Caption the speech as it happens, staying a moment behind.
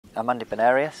I'm Andy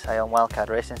Benarius. I own Wildcard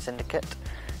Racing Syndicate,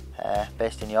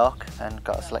 based in York, and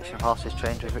got a selection of horses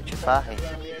trained with Richard Fahey.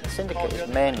 The syndicate is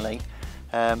mainly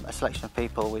a selection of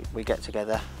people we get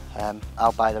together.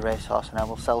 I'll buy the racehorse and I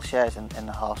will sell shares in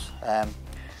the horse.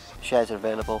 Shares are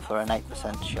available for an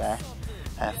 8% share.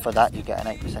 For that you get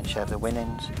an 8% share of the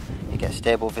winnings, you get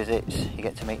stable visits, you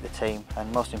get to meet the team, and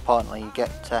most importantly you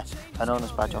get an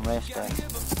owner's badge on race day.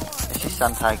 This is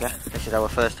Sun Tiger. This is our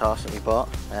first horse that we bought.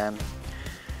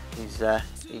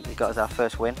 He got us our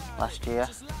first win last year.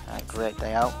 Great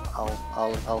day out,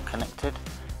 all connected.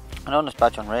 An owner's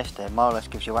badge on race day more or less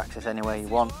gives you access anywhere you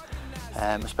want,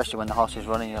 especially when the horse is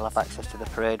running. You'll have access to the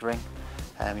parade ring.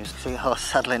 You'll see the horse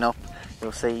saddling up.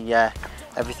 You'll see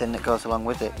everything that goes along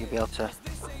with it. You'll be able to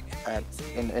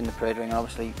in the parade ring.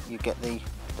 Obviously, you get the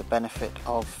benefit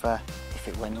of if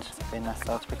it wins, being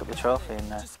able to pick up the trophy in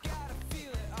there.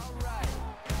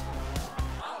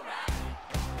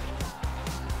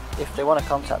 If they want to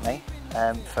contact me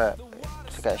to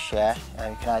get a share,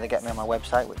 you can either get me on my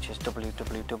website, which is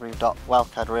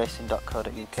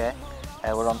www.wildcardracing.co.uk.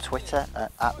 We're on Twitter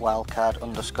at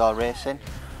 @wildcard_racing.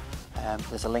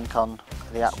 There's a link on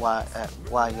the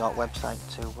 @Why York website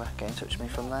to get in touch with me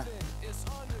from there.